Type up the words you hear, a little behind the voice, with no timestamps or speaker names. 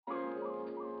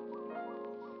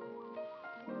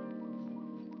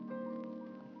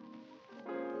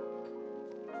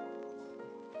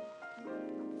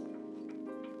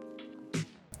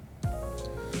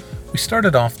We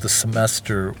started off the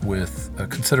semester with a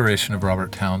consideration of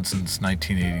Robert Townsend's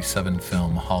 1987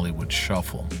 film Hollywood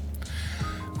Shuffle.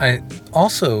 I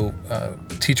also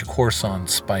teach a course on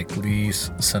Spike Lee's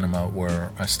cinema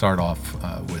where I start off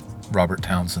with Robert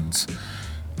Townsend's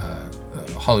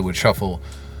Hollywood Shuffle,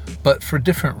 but for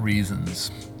different reasons.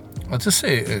 I'll just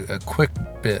say a quick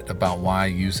bit about why I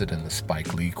use it in the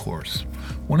Spike Lee course.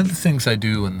 One of the things I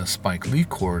do in the Spike Lee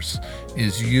course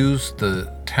is use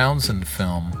the Townsend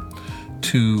film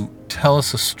to tell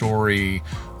us a story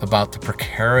about the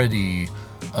precarity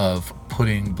of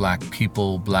putting Black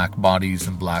people, Black bodies,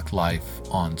 and Black life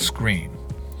on screen.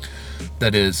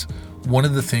 That is, one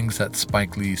of the things that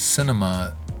Spike Lee's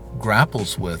cinema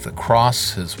grapples with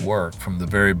across his work, from the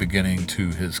very beginning to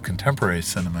his contemporary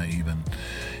cinema even,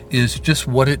 is just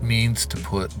what it means to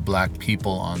put Black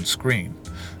people on screen.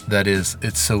 That is,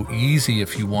 it's so easy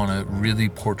if you want to really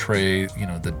portray,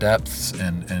 the depths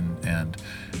and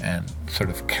sort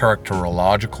of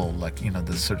characterological,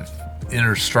 this sort of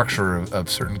inner structure of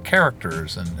certain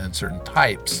characters and certain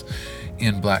types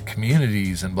in Black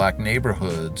communities and Black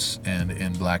neighborhoods and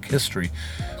in Black history.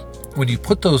 When you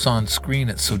put those on screen,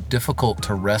 it's so difficult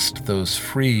to wrest those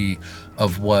free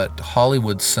of what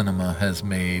Hollywood cinema has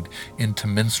made into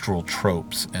minstrel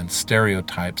tropes and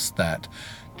stereotypes that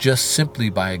just simply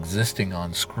by existing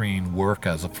on screen work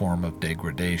as a form of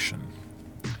degradation.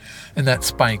 And that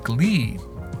Spike Lee,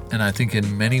 and I think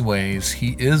in many ways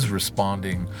he is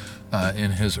responding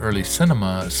in his early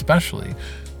cinema especially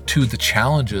to the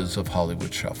challenges of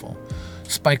Hollywood Shuffle.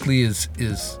 Spike Lee is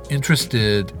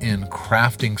interested in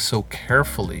crafting so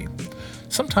carefully,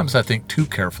 sometimes I think too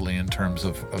carefully in terms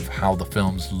of how the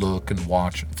films look and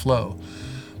watch and flow.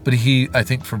 But he, I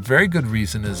think for very good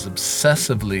reason, is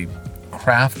obsessively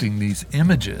crafting these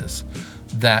images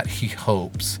that he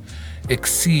hopes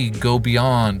go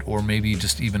beyond, or maybe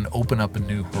just even open up a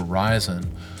new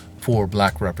horizon for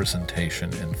Black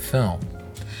representation in film.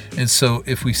 And so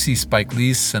if we see Spike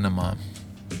Lee's cinema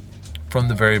from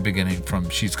the very beginning, from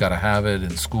She's Gotta Have It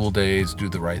and School Days, Do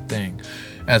the Right Thing,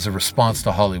 as a response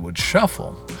to Hollywood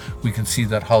Shuffle, we can see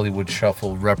that Hollywood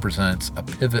Shuffle represents a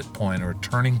pivot point or a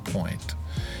turning point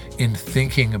in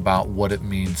thinking about what it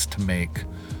means to make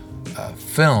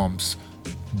films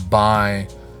by,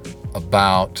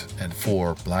 about, and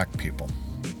for Black people.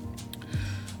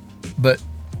 But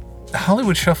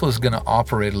Hollywood Shuffle is going to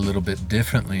operate a little bit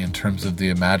differently in terms of the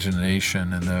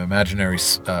imagination and the imaginary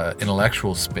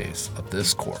intellectual space of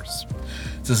this course.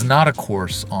 This is not a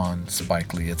course on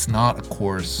Spike Lee. It's not a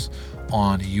course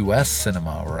on U.S.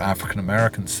 cinema or African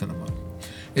American cinema.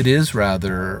 It is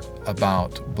rather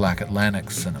about Black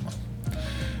Atlantic cinema.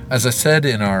 As I said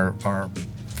in our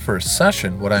first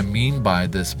session, what I mean by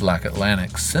this Black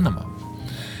Atlantic cinema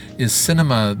is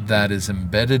cinema that is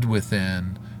embedded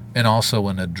within and also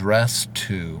an address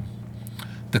to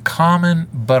the common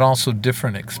but also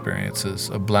different experiences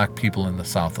of Black people in the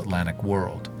South Atlantic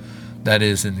world. That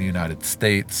is, in the United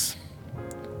States,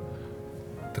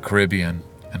 the Caribbean,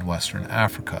 and Western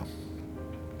Africa.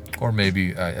 Or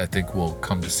maybe I think we'll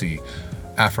come to see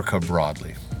Africa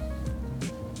broadly.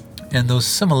 And those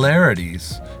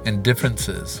similarities and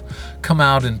differences come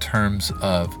out in terms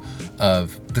of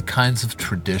the kinds of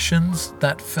traditions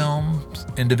that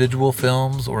individual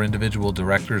films or individual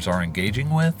directors are engaging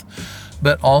with,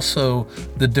 but also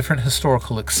the different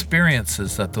historical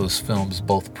experiences that those films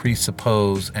both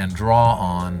presuppose and draw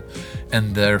on,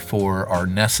 and therefore are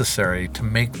necessary to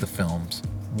make the films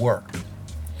work.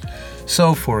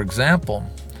 So, for example,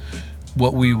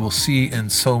 what we will see in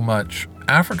so much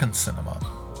African cinema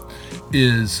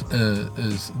is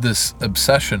this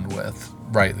obsession with,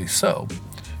 rightly so,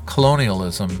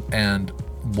 colonialism and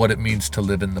what it means to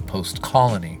live in the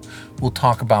post-colony. We'll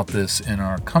talk about this in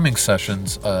our coming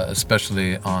sessions,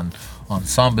 especially on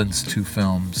Sambin's two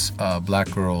films,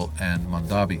 Black Girl and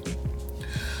Mandabi.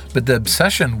 But the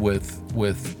obsession with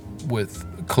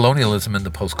colonialism in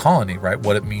the post-colony, right?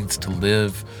 What it means to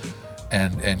live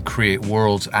and create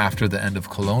worlds after the end of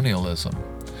colonialism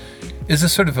is a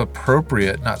sort of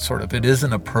it is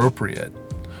an appropriate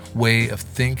way of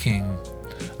thinking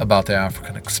about the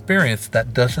African experience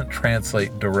that doesn't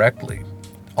translate directly,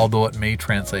 although it may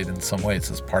translate in some ways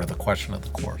as part of the question of the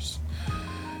course,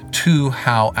 to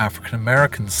how African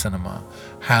American cinema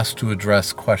has to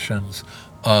address questions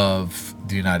of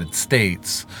the United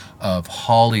States, of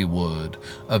Hollywood,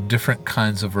 of different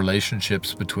kinds of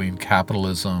relationships between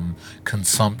capitalism,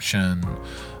 consumption,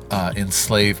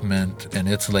 enslavement and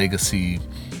its legacy,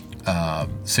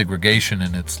 segregation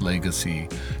and its legacy,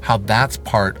 how that's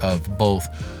part of both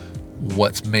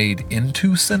what's made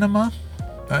into cinema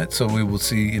right? So we will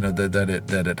see,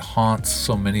 that it haunts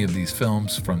so many of these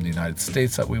films from the United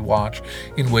States that we watch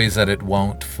in ways that it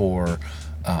won't for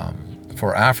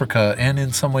Africa, and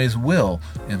in some ways will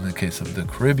in the case of the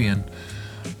Caribbean.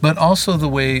 But also the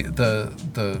way the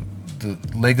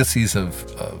legacies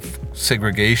of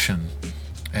segregation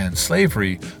and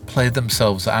slavery play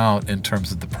themselves out in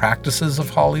terms of the practices of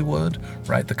Hollywood,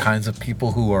 right? The kinds of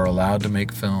people who are allowed to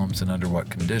make films and under what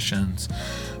conditions,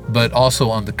 but also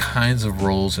on the kinds of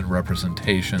roles and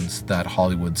representations that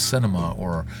Hollywood cinema,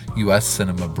 or U.S.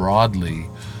 cinema broadly,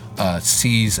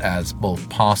 sees as both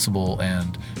possible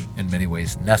and in many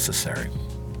ways necessary.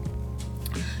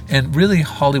 And really,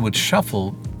 Hollywood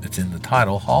Shuffle, it's in the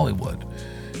title, Hollywood,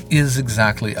 is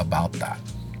exactly about that.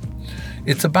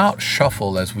 It's about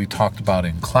shuffle, as we talked about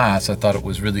in class. I thought it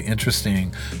was really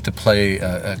interesting to play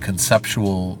a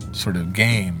conceptual sort of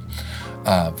game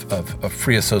of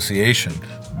free association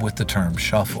with the term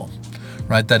shuffle,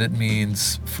 right? That it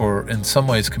means, in some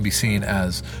ways, can be seen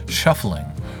as shuffling,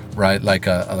 right? Like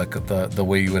the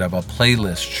way you would have a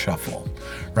playlist shuffle,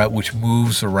 right? Which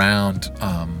moves around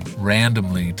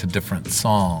randomly to different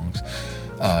songs.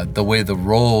 The way the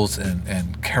roles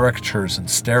and caricatures and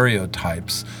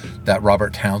stereotypes that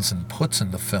Robert Townsend puts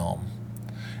in the film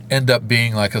end up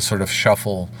being like a sort of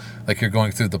shuffle, like you're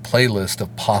going through the playlist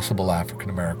of possible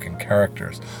African American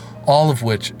characters, all of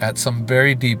which at some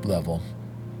very deep level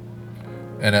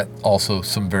and at also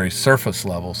some very surface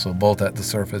level, so both at the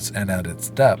surface and at its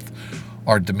depth,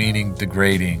 are demeaning,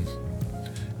 degrading,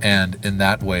 and in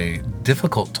that way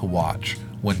difficult to watch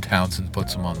when Townsend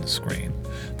puts them on the screen.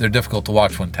 They're difficult to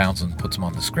watch when Townsend puts them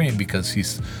on the screen because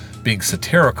he's being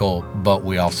satirical, but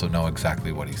we also know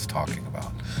exactly what he's talking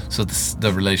about. So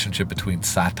the relationship between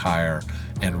satire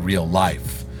and real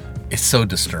life is so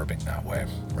disturbing that way,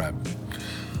 right?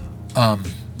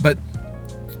 But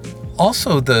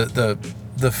also the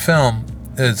film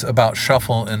is about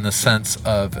shuffle in the sense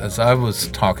of, as I was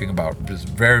talking about just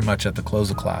very much at the close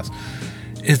of class,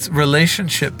 its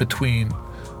relationship between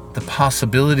the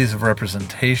possibilities of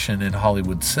representation in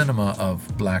Hollywood cinema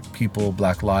of black people,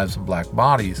 black lives, and black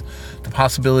bodies, the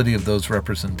possibility of those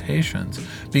representations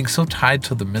being so tied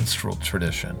to the minstrel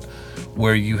tradition,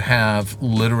 where you have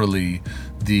literally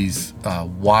these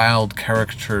wild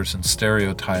caricatures and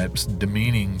stereotypes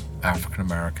demeaning African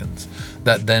Americans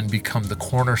that then become the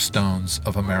cornerstones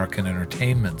of American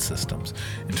entertainment systems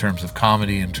in terms of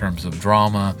comedy, in terms of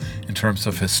drama, in terms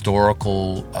of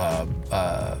historical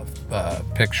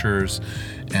pictures,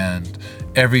 and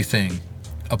everything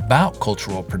about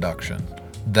cultural production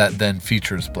that then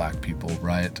features black people,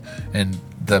 right? And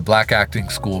the black acting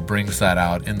school brings that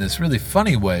out in this really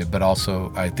funny way, but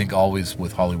also, I think, always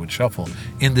with Hollywood Shuffle,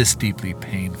 in this deeply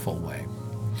painful way.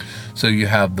 So you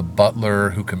have the butler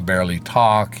who can barely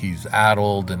talk, he's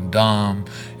addled and dumb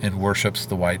and worships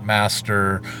the white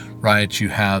master, right? You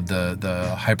have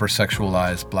the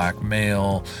hypersexualized black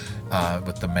male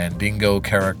with the Mandingo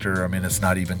character. I mean, it's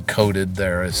not even coded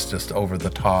there, it's just over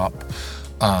the top.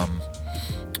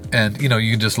 And, you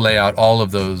can just lay out all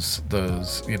of those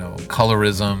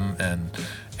colorism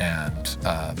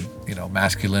and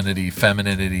masculinity,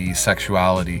 femininity,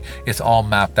 sexuality. It's all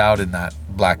mapped out in that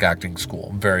black acting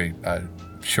school. Very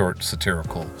short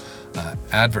satirical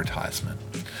advertisement.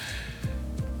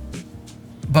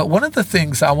 But one of the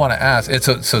things I want to ask,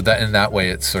 so that in that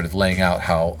way, it's sort of laying out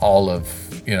how all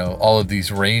of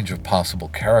these range of possible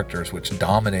characters which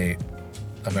dominate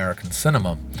American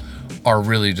cinema are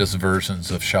really just versions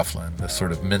of shuffling, this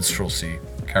sort of minstrelsy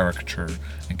caricature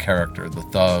and character, the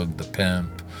thug, the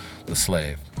pimp, the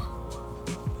slave.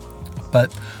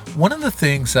 But one of the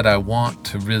things that I want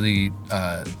to really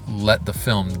let the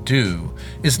film do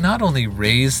is not only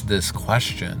raise this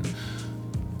question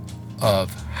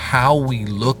of how we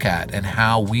look at and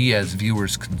how we as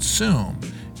viewers consume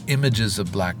images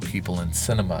of black people in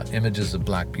cinema, images of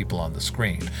black people on the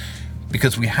screen,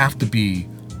 because we have to be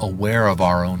aware of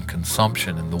our own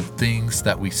consumption and the things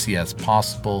that we see as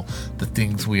possible, the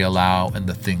things we allow, and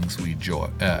the things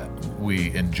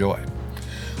we enjoy.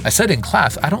 I said in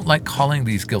class, I don't like calling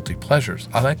these guilty pleasures.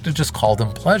 I like to just call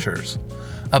them pleasures,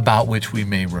 about which we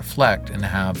may reflect and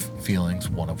have feelings,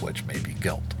 one of which may be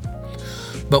guilt.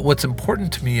 But what's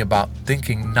important to me about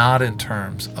thinking not in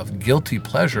terms of guilty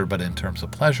pleasure, but in terms of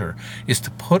pleasure, is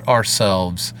to put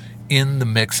ourselves in the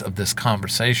mix of this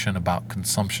conversation about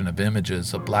consumption of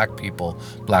images of black people,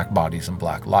 black bodies, and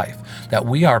black life, that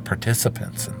we are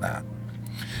participants in that.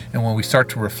 And when we start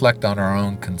to reflect on our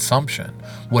own consumption,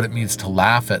 what it means to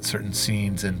laugh at certain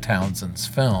scenes in Townsend's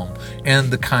film, and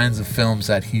the kinds of films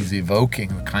that he's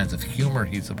evoking, the kinds of humor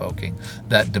he's evoking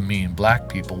that demean black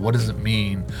people, what does it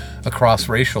mean across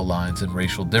racial lines and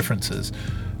racial differences?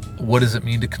 What does it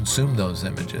mean to consume those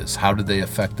images? How do they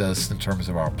affect us in terms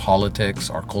of our politics,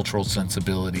 our cultural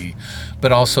sensibility,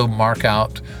 but also mark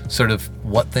out sort of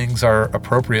what things are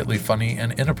appropriately funny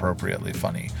and inappropriately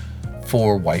funny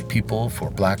for white people,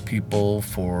 for black people,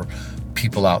 for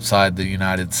people outside the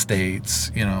United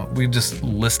States? You know, we just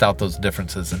list out those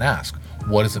differences and ask,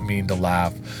 what does it mean to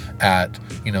laugh at,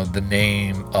 you know, the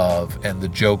name of and the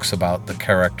jokes about the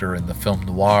character in the film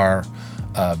noir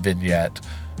vignette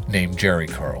named Jerry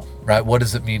Curl, right? What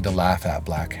does it mean to laugh at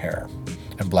black hair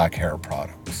and black hair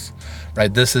products,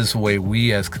 right? This is the way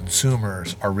we as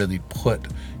consumers are really put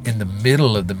in the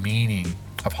middle of the meaning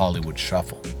of Hollywood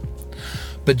Shuffle.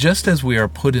 But just as we are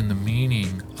put in the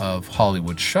meaning of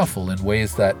Hollywood Shuffle in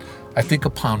ways that I think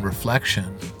upon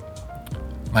reflection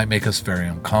might make us very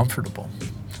uncomfortable,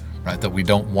 right? That we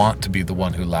don't want to be the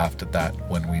one who laughed at that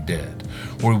when we did.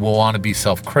 Or we will want to be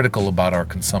self-critical about our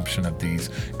consumption of these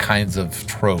kinds of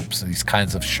tropes, these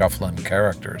kinds of shuffling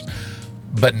characters.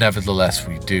 But nevertheless,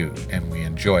 we do, and we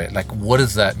enjoy it. Like, what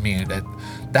does that mean?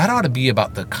 That ought to be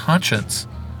about the conscience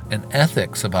and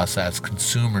ethics of us as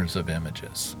consumers of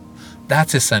images.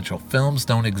 That's essential. Films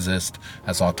don't exist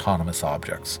as autonomous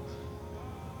objects.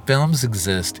 Films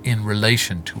exist in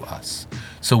relation to us.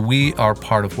 So we are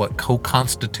part of what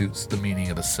co-constitutes the meaning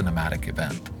of a cinematic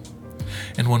event.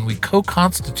 And when we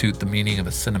co-constitute the meaning of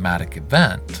a cinematic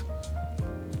event,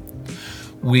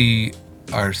 we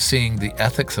are seeing the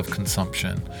ethics of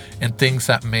consumption and things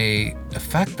that may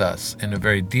affect us in a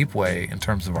very deep way in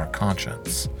terms of our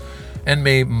conscience, and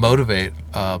may motivate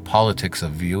politics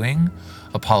of viewing,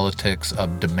 a politics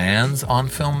of demands on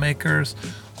filmmakers,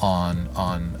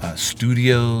 on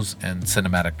studios and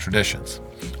cinematic traditions.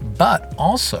 But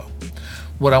also,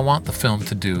 what I want the film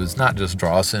to do is not just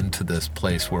draw us into this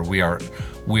place where we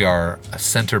are a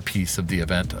centerpiece of the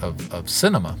event of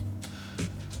cinema.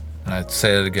 And I'd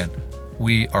say it again,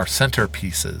 we are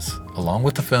centerpieces, along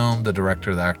with the film, the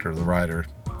director, the actor, the writer,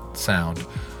 sound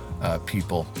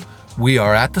people. We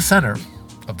are at the center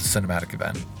of the cinematic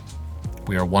event.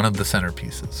 We are one of the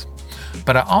centerpieces.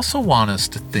 But I also want us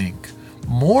to think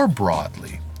more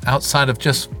broadly, outside of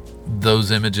just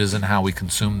those images and how we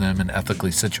consume them and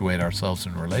ethically situate ourselves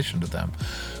in relation to them,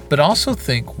 but also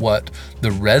think what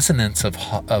the resonance of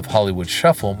Hollywood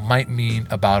Shuffle might mean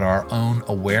about our own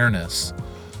awareness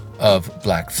of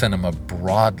black cinema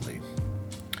broadly.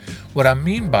 What I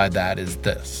mean by that is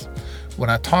this. When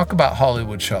I talk about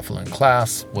Hollywood Shuffle in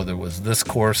class, whether it was this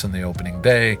course in the opening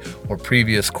day or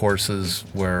previous courses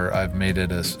where I've made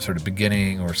it a sort of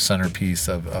beginning or centerpiece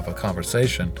of a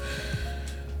conversation,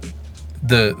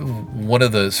 one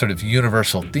of the sort of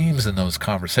universal themes in those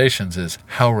conversations is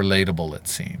how relatable it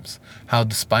seems. How,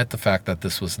 despite the fact that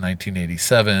this was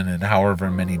 1987 and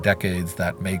however many decades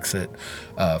that makes it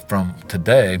from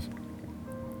today,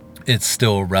 it's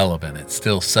still relevant. It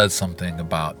still says something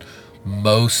about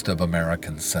most of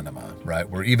American cinema, right?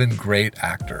 Where even great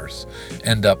actors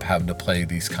end up having to play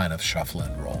these kind of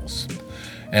shuffling roles.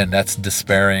 And that's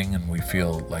despairing, and we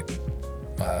feel like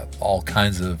all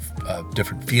kinds of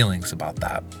different feelings about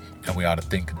that, and we ought to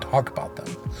think and talk about them.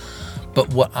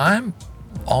 But what I'm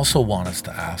also want us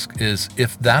to ask is,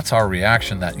 if that's our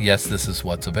reaction, that yes, this is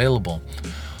what's available,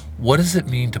 what does it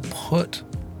mean to put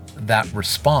that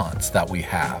response that we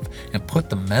have and put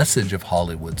the message of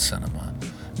Hollywood cinema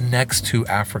next to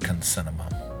African cinema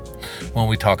when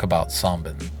we talk about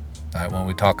Sambin, right? When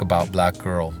we talk about Black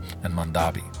Girl and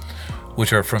Mandabi,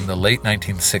 which are from the late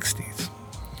 1960s.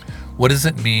 What does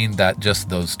it mean that just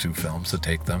those two films, to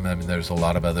take them? I mean, there's a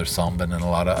lot of other Sambin and a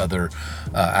lot of other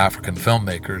African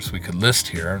filmmakers we could list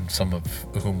here, and some of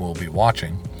whom we'll be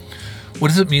watching. What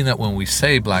does it mean that when we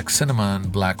say black cinema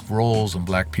and black roles and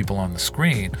black people on the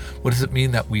screen, what does it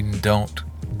mean that we don't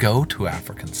go to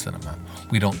African cinema?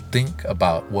 We don't think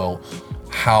about, well,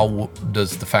 how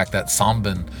does the fact that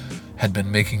Sambin had been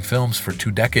making films for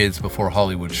 2 decades before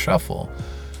Hollywood Shuffle,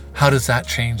 how does that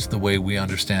change the way we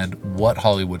understand what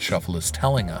Hollywood Shuffle is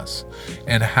telling us,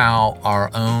 and how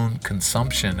our own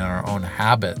consumption and our own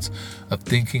habits of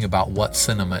thinking about what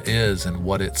cinema is and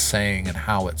what it's saying and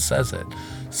how it says it,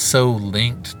 so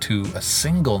linked to a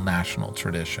single national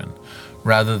tradition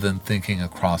rather than thinking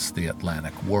across the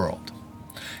Atlantic world.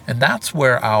 And that's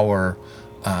where our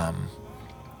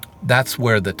That's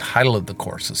where the title of the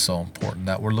course is so important,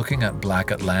 that we're looking at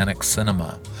Black Atlantic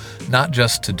cinema, not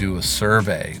just to do a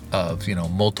survey of,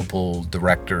 multiple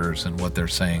directors and what they're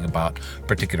saying about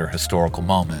particular historical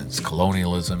moments,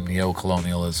 colonialism,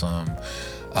 neo-colonialism,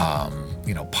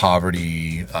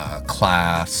 poverty,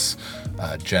 class,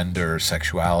 gender,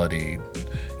 sexuality.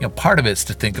 Part of it's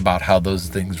to think about how those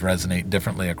things resonate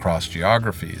differently across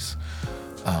geographies,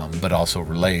 but also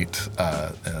relate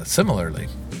similarly.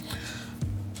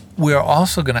 We're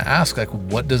also going to ask,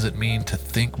 what does it mean to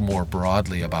think more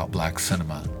broadly about Black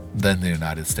cinema than the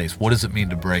United States? What does it mean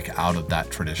to break out of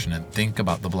that tradition and think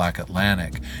about the Black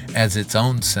Atlantic as its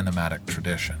own cinematic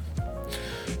tradition?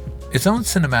 Its own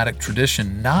cinematic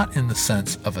tradition, not in the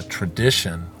sense of a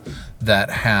tradition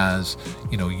that has,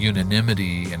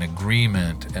 unanimity and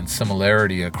agreement and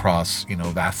similarity across,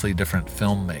 vastly different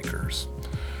filmmakers,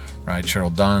 right?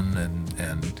 Cheryl Dunn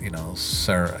and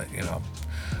Sarah,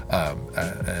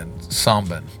 and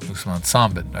Usman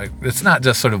Sambin. Right? It's not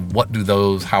just sort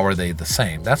of how are they the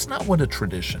same? That's not what a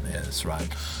tradition is, right?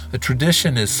 A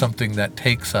tradition is something that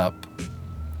takes up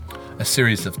a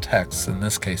series of texts, in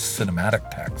this case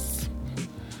cinematic texts,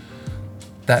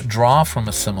 that draw from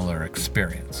a similar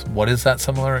experience. What is that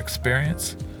similar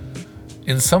experience?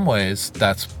 In some ways,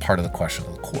 that's part of the question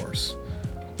of the course.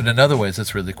 But in other ways,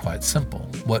 it's really quite simple.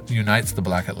 What unites the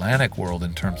Black Atlantic world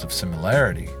in terms of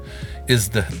similarity is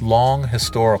the long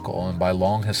historical, and by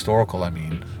long historical I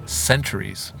mean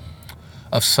centuries,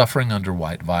 of suffering under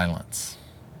white violence.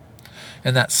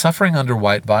 And that suffering under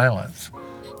white violence,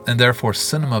 and therefore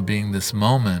cinema being this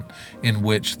moment in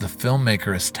which the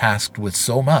filmmaker is tasked with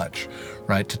so much,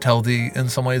 right, to tell in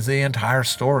some ways, the entire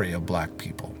story of Black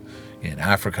people in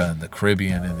Africa and the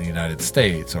Caribbean and the United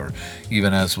States, or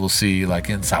even as we'll see like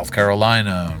in South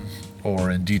Carolina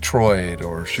or in Detroit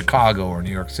or Chicago or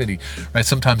New York City, right?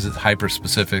 Sometimes it's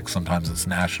hyper-specific, sometimes it's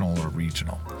national or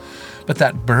regional. But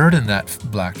that burden that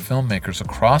Black filmmakers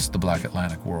across the Black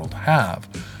Atlantic world have,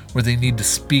 where they need to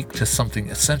speak to something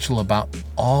essential about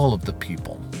all of the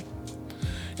people,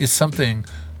 is something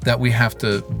that we have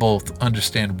to both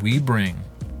understand we bring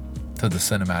to the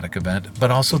cinematic event,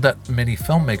 but also that many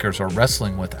filmmakers are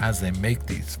wrestling with as they make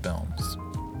these films.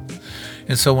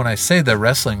 And so when I say they're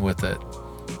wrestling with it,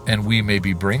 and we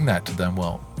maybe bring that to them,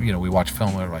 we watch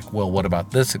film and we're like, what about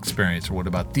this experience? Or what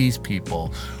about these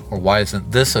people? Or why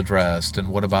isn't this addressed? And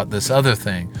what about this other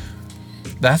thing?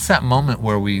 That's that moment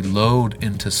where we load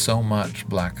into so much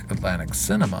Black Atlantic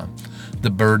cinema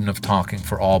the burden of talking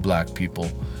for all Black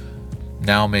people.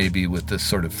 Now maybe with this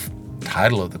sort of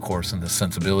title of the course and the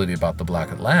sensibility about the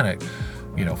Black Atlantic,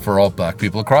 for all Black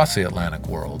people across the Atlantic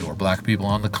world, or Black people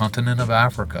on the continent of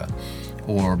Africa,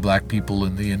 or Black people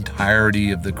in the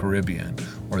entirety of the Caribbean,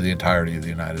 or the entirety of the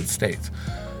United States.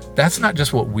 That's not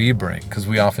just what we bring, because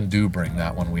we often do bring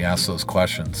that when we ask those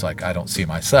questions, like I don't see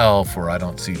myself, or I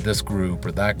don't see this group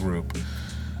or that group.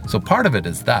 So part of it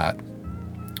is that,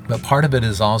 but part of it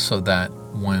is also that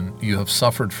when you have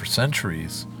suffered for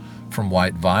centuries from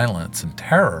white violence and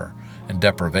terror and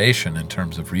deprivation in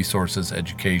terms of resources,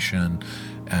 education,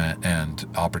 and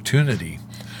opportunity,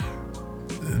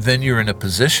 then you're in a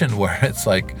position where it's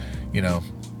like,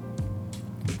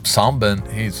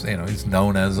 Sambin, he's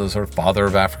known as a sort of father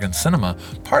of African cinema,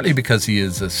 partly because he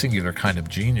is a singular kind of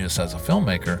genius as a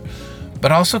filmmaker,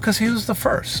 but also because he was the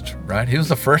first, right? He was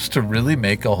the first to really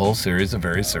make a whole series of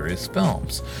very serious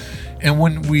films. And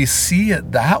when we see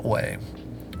it that way,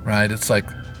 right, it's like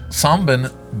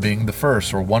Sambin being the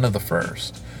first, or one of the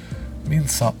first,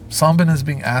 means Sambin is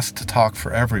being asked to talk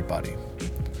for everybody.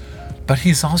 But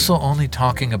he's also only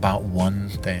talking about one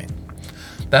thing.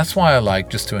 That's why I like,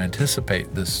 just to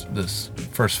anticipate this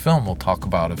first film we'll talk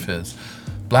about of his,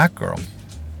 Black Girl.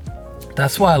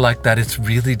 That's why I like that it's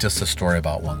really just a story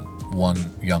about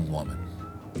one young woman.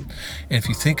 And if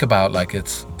you think about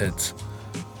it's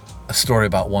a story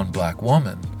about one Black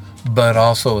woman, but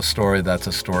also a story that's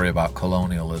a story about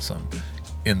colonialism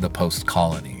in the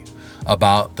post-colony,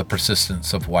 about the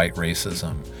persistence of white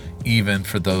racism, even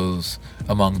for those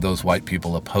among those white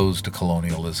people opposed to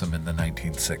colonialism in the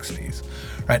 1960s.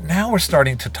 Right now we're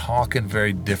starting to talk in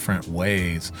very different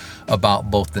ways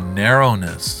about both the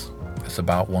narrowness, it's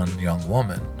about one young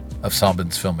woman, of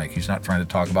Sambin's filmmaking. He's not trying to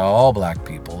talk about all Black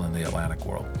people in the Atlantic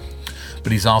world,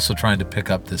 but he's also trying to pick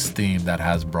up this theme that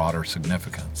has broader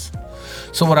significance.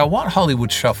 So what I want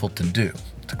Hollywood Shuffle to do,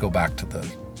 to go back to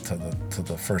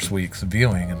the first week's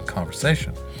viewing and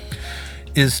conversation,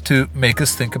 is to make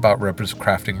us think about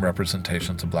crafting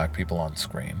representations of Black people on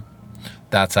screen.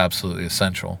 That's absolutely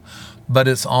essential. But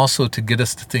it's also to get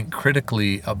us to think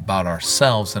critically about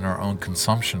ourselves and our own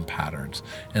consumption patterns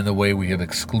and the way we have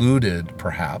excluded,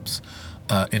 perhaps,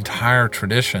 entire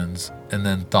traditions and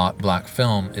then thought black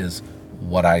film is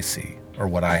what I see or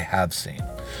what I have seen.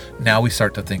 Now we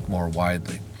start to think more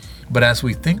widely. But as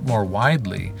we think more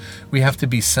widely, we have to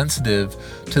be sensitive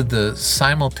to the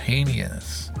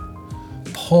simultaneous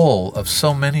pull of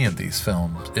so many of these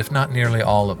films, if not nearly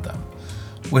all of them,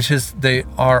 which is they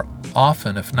are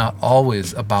often, if not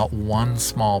always, about one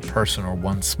small person or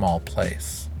one small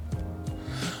place.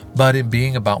 But in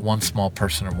being about one small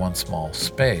person or one small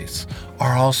space,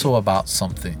 are also about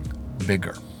something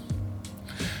bigger.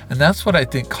 And that's what I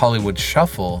think Hollywood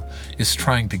Shuffle is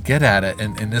trying to get at it.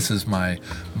 And this is my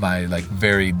like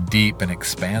very deep and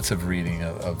expansive reading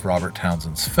of Robert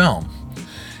Townsend's film,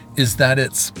 is that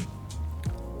it's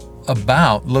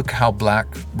about, look how black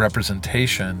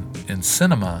representation in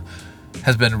cinema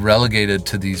has been relegated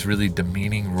to these really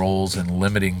demeaning roles and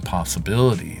limiting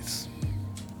possibilities.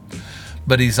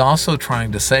 But he's also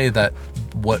trying to say that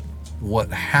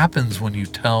what happens when you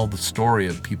tell the story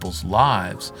of people's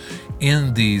lives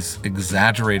in these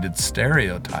exaggerated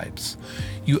stereotypes,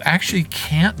 you actually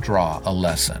can't draw a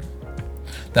lesson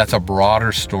that's a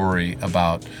broader story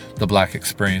about the black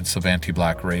experience of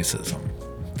anti-black racism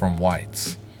from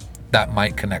whites. That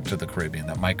might connect to the Caribbean,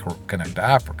 that might connect to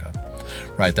Africa,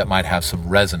 right? That might have some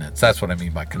resonance. That's what I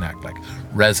mean by connect, like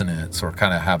resonance, or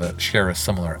kind of share a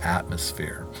similar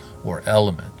atmosphere or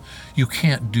element. You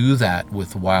can't do that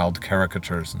with wild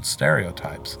caricatures and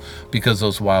stereotypes, because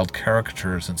those wild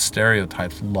caricatures and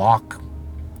stereotypes lock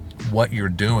what you're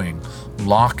doing,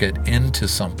 lock it into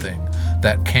something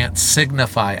that can't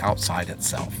signify outside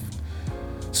itself.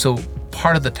 So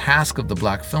part of the task of the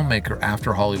black filmmaker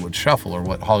after Hollywood Shuffle, or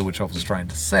what Hollywood Shuffle is trying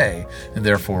to say, and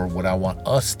therefore what I want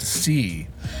us to see,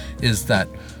 is that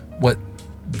what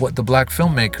the black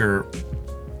filmmaker,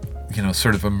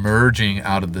 sort of emerging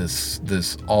out of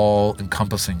this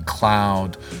all-encompassing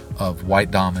cloud of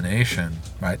white domination,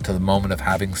 right, to the moment of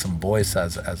having some voice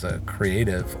as a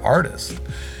creative artist,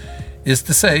 is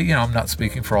to say, I'm not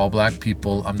speaking for all black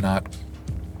people. I'm not,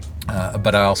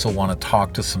 but I also want to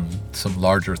talk to some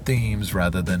larger themes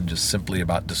rather than just simply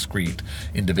about discrete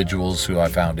individuals who I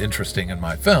found interesting in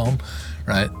my film,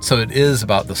 right? So it is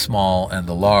about the small and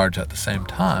the large at the same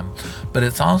time, but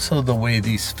it's also the way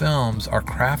these films are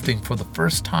crafting for the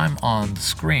first time on the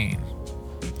screen,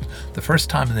 the first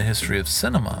time in the history of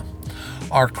cinema,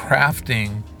 are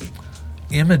crafting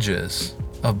images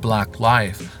of black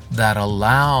life that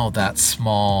allow that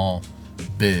small,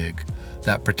 big,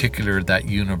 that particular, that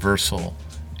universal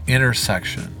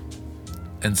intersection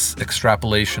and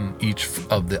extrapolation each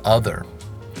of the other,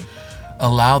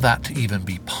 allow that to even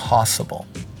be possible,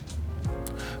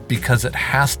 because it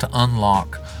has to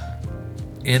unlock,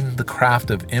 in the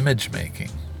craft of image making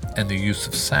and the use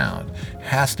of sound,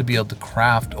 has to be able to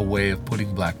craft a way of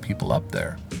putting black people up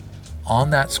there on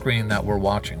that screen that we're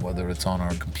watching, whether it's on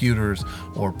our computers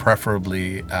or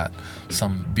preferably at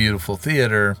some beautiful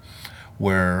theater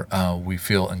where we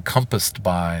feel encompassed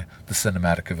by the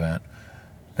cinematic event.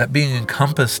 That being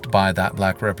encompassed by that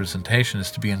black representation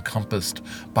is to be encompassed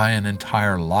by an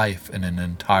entire life and an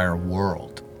entire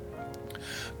world.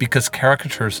 Because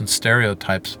caricatures and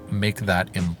stereotypes make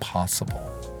that impossible.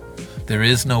 There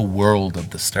is no world of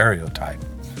the stereotype.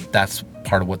 That's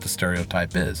part of what the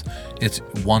stereotype is. It's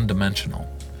one-dimensional.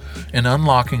 And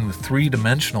unlocking the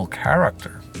three-dimensional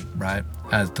character, right,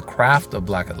 as the craft of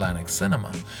Black Atlantic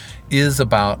cinema, is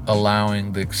about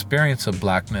allowing the experience of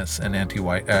blackness and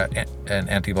anti-white and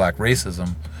anti-black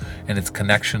racism and its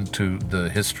connection to the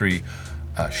history,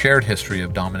 shared history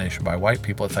of domination by white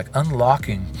people. It's like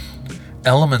unlocking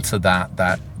elements of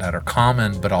that are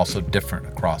common but also different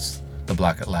across the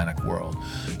Black Atlantic world,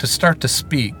 to start to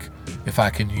speak, if I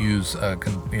can use a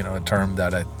term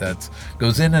that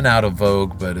goes in and out of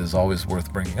vogue but is always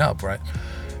worth bringing up, right?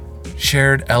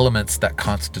 Shared elements that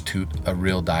constitute a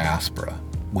real diaspora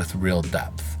with real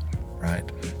depth, right?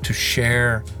 To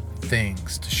share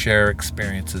things, to share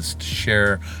experiences, to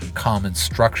share common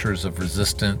structures of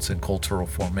resistance and cultural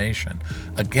formation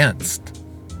against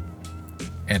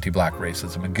anti-black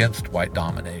racism, against white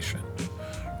domination,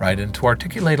 right? And to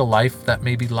articulate a life that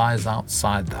maybe lies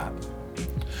outside that.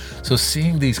 So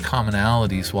seeing these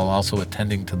commonalities while also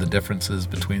attending to the differences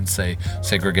between, say,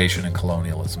 segregation and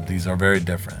colonialism. These are very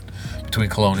different. Between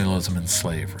colonialism and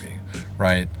slavery,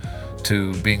 right?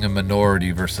 To being a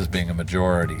minority versus being a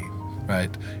majority,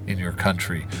 right, in your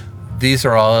country. These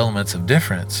are all elements of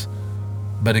difference.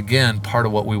 But again, part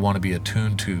of what we want to be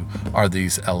attuned to are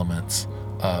these elements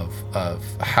of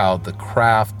how the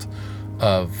crafting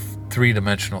of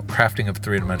three-dimensional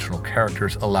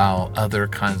characters allow other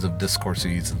kinds of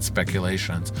discourses and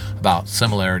speculations about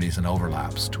similarities and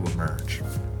overlaps to emerge.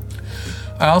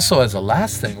 I also, as a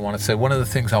last thing, want to say one of the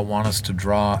things I want us to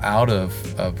draw out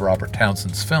of Robert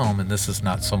Townsend's film, and this is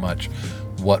not so much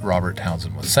what Robert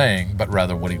Townsend was saying, but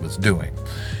rather what he was doing,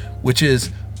 which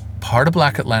is part of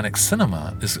Black Atlantic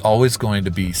cinema is always going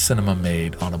to be cinema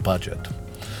made on a budget.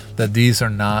 That these are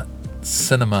not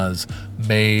cinemas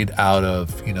made out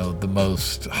of, the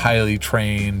most highly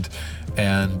trained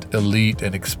and elite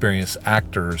and experienced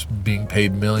actors being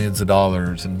paid millions of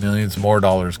dollars and millions more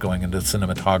dollars going into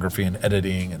cinematography and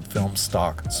editing and film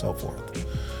stock and so forth.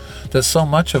 That so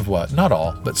much of what, not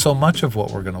all, but so much of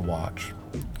what we're going to watch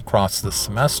across this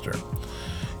semester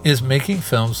is making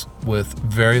films with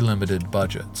very limited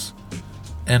budgets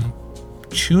and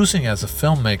choosing as a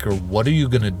filmmaker, what are you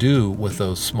going to do with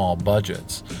those small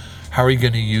budgets? How are you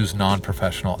going to use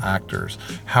non-professional actors?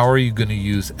 How are you going to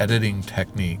use editing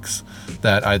techniques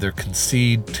that either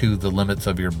concede to the limits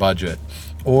of your budget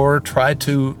or try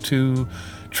to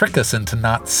trick us into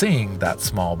not seeing that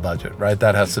small budget, right?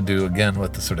 That has to do, again,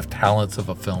 with the sort of talents of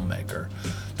a filmmaker.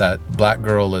 That Black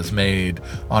Girl is made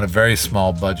on a very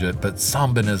small budget, but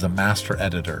Sambin is a master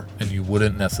editor, and you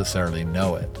wouldn't necessarily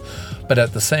know it. But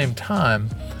at the same time,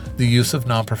 the use of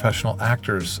non-professional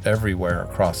actors everywhere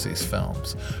across these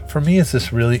films, for me, is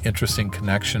this really interesting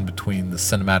connection between the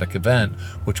cinematic event,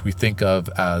 which we think of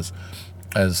as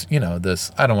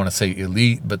this, I don't want to say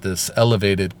elite, but this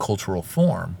elevated cultural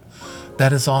form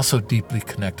that is also deeply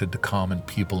connected to common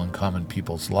people and common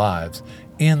people's lives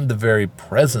in the very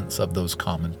presence of those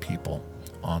common people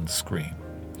on screen.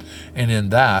 And in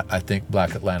that, I think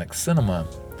Black Atlantic cinema,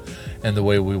 and the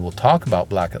way we will talk about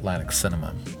Black Atlantic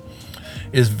cinema,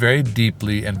 is very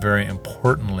deeply and very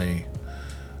importantly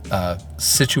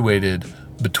situated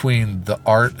between the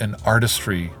art and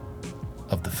artistry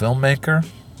of the filmmaker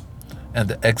and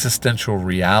the existential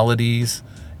realities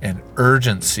and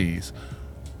urgencies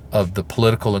of the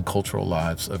political and cultural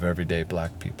lives of everyday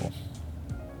Black people.